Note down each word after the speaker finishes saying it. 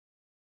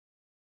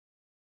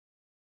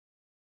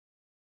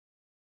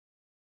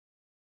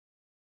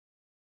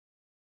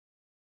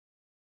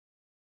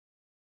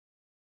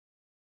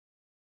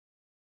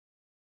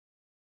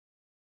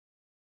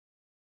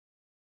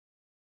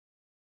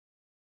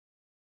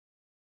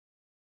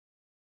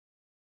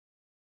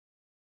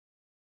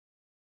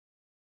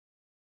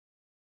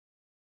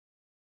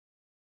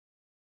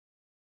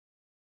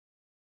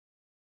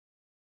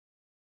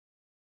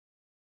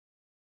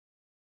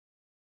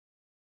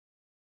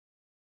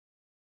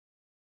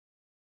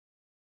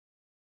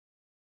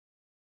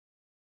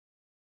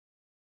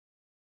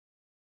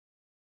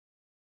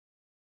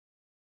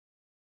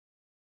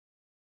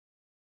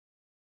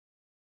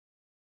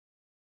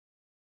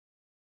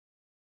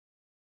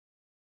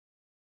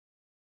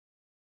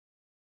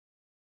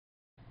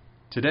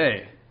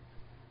Today,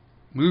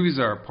 movies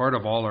are a part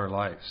of all our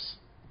lives,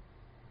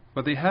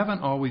 but they haven't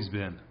always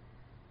been.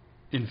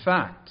 In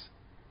fact,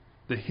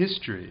 the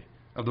history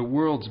of the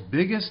world's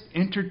biggest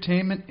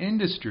entertainment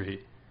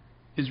industry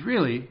is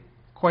really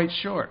quite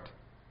short.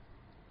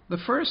 The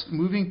first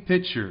moving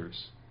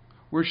pictures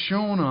were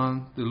shown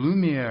on the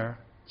Lumière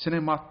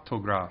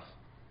Cinematograph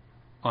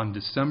on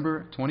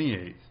December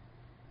 28,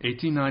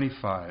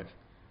 1895,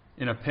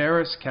 in a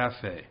Paris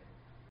café.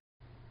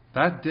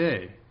 That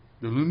day,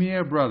 the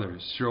Lumière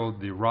brothers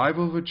showed the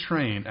arrival of a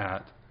train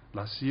at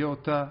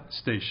Ciotat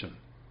Station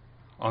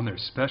on their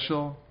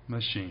special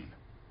machine.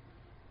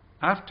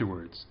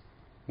 Afterwards,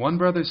 one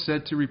brother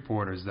said to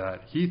reporters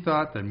that he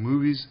thought that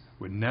movies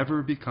would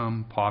never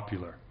become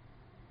popular.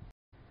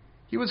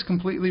 He was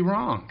completely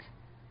wrong.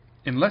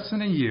 In less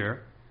than a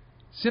year,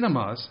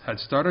 cinemas had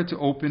started to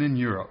open in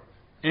Europe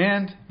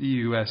and the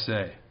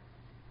USA.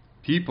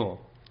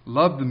 People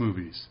loved the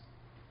movies.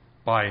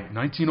 By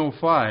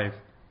 1905,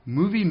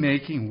 movie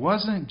making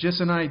wasn't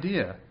just an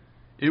idea,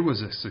 it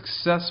was a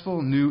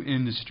successful new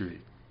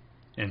industry.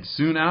 And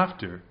soon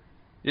after,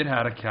 it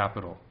had a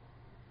capital,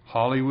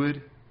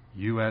 Hollywood,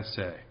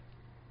 USA.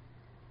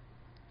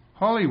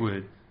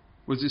 Hollywood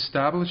was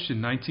established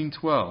in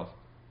 1912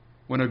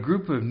 when a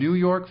group of New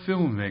York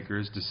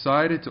filmmakers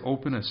decided to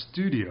open a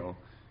studio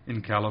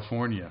in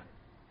California.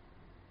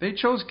 They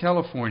chose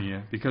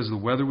California because the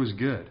weather was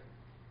good.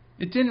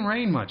 It didn't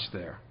rain much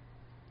there.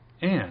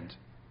 And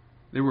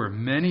there were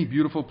many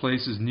beautiful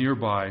places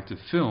nearby to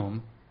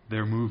film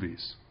their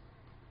movies.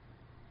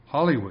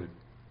 Hollywood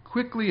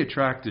quickly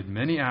attracted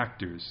many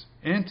actors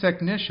and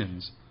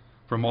technicians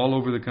from all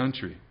over the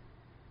country.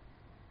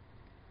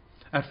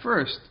 At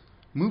first,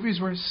 movies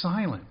were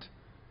silent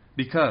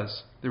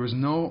because there was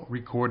no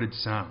recorded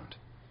sound.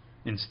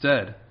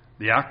 Instead,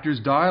 the actors'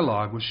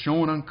 dialogue was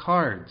shown on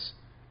cards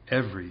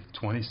every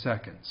 20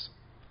 seconds.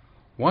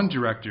 One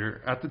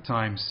director at the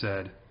time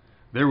said,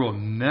 "There will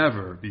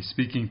never be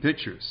speaking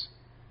pictures."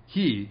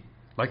 He,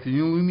 like the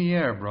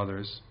Lumière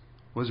brothers,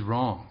 was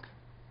wrong.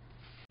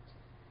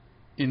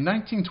 In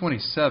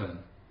 1927,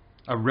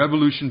 a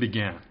revolution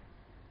began.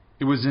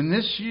 It was in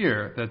this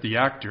year that the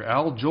actor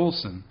Al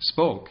Jolson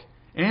spoke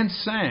and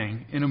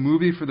sang in a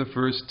movie for the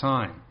first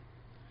time.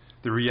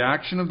 The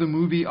reaction of the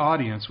movie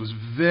audience was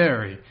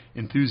very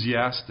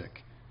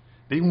enthusiastic.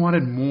 They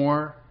wanted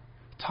more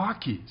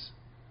talkies.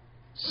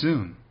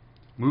 Soon,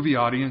 movie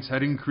audience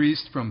had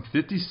increased from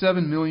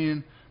 57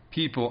 million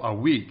people a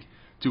week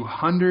to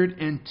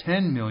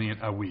 110 million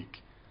a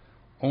week.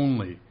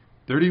 Only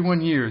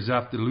 31 years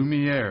after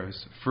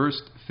Lumiere's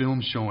first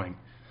film showing,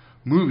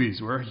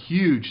 movies were a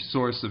huge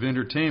source of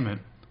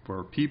entertainment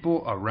for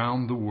people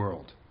around the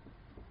world.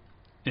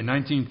 In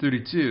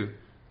 1932,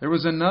 there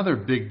was another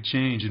big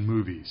change in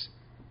movies,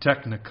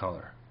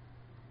 Technicolor.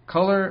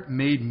 Color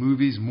made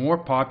movies more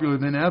popular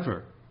than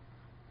ever.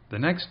 The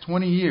next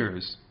 20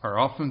 years are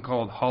often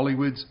called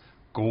Hollywood's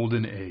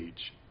golden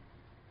age.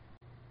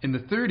 In the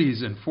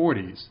 30s and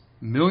 40s,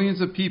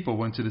 millions of people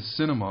went to the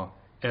cinema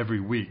every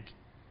week.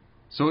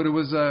 So it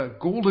was a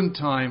golden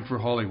time for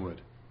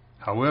Hollywood.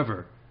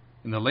 However,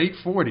 in the late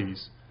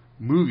 40s,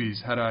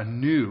 movies had a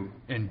new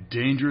and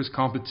dangerous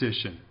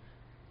competition,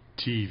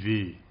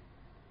 TV.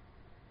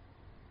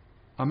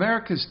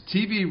 America's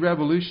TV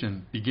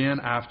revolution began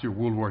after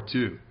World War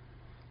II.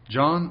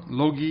 John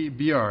Logie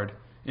Baird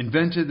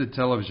invented the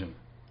television,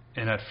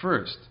 and at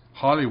first,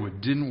 Hollywood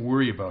didn't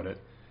worry about it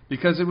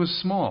because it was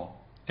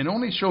small and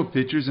only showed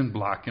pictures in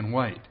black and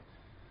white.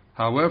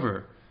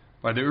 However,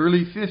 by the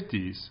early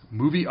 50s,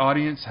 movie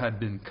audience had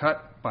been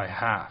cut by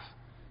half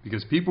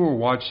because people were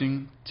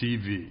watching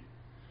TV.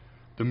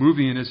 The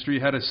movie industry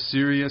had a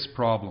serious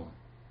problem.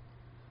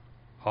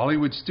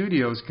 Hollywood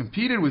studios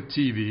competed with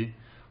TV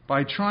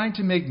by trying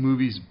to make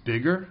movies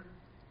bigger,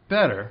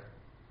 better,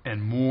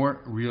 and more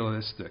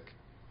realistic.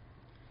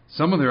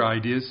 Some of their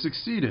ideas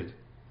succeeded,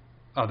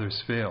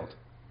 others failed.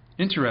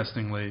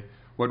 Interestingly,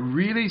 what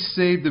really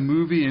saved the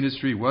movie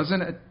industry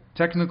wasn't a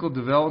technical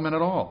development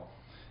at all.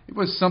 It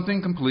was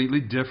something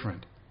completely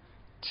different.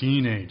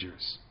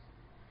 Teenagers.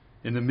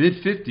 In the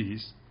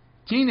mid-50s,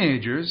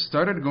 teenagers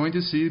started going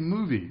to see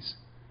movies.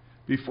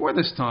 Before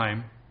this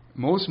time,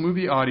 most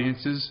movie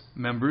audiences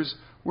members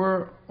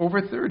were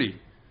over 30.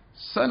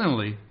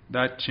 Suddenly,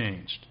 that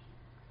changed.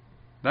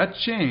 That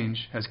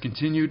change has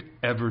continued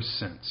ever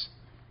since.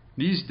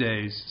 These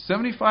days,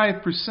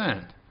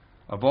 75%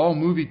 of all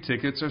movie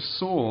tickets are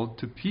sold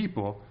to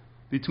people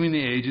between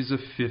the ages of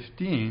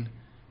 15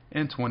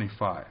 and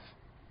 25.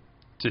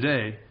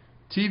 Today,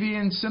 TV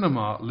and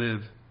cinema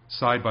live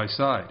side by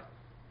side.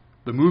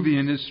 The movie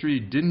industry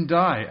didn't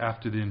die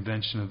after the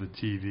invention of the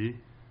TV,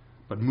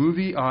 but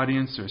movie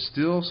audiences are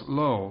still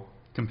low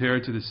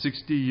compared to the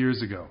 60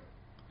 years ago.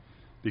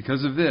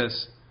 Because of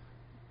this,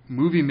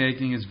 movie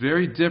making is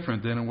very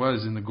different than it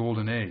was in the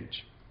golden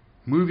age.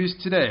 Movies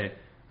today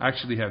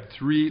actually have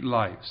 3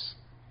 lives.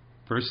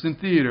 First in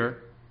theater,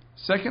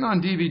 second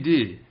on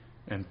DVD,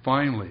 and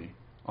finally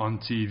on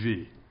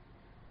TV.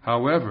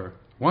 However,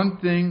 one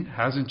thing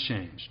hasn't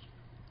changed.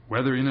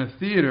 Whether in a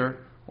theater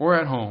or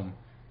at home,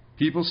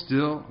 People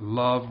still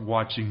love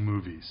watching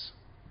movies.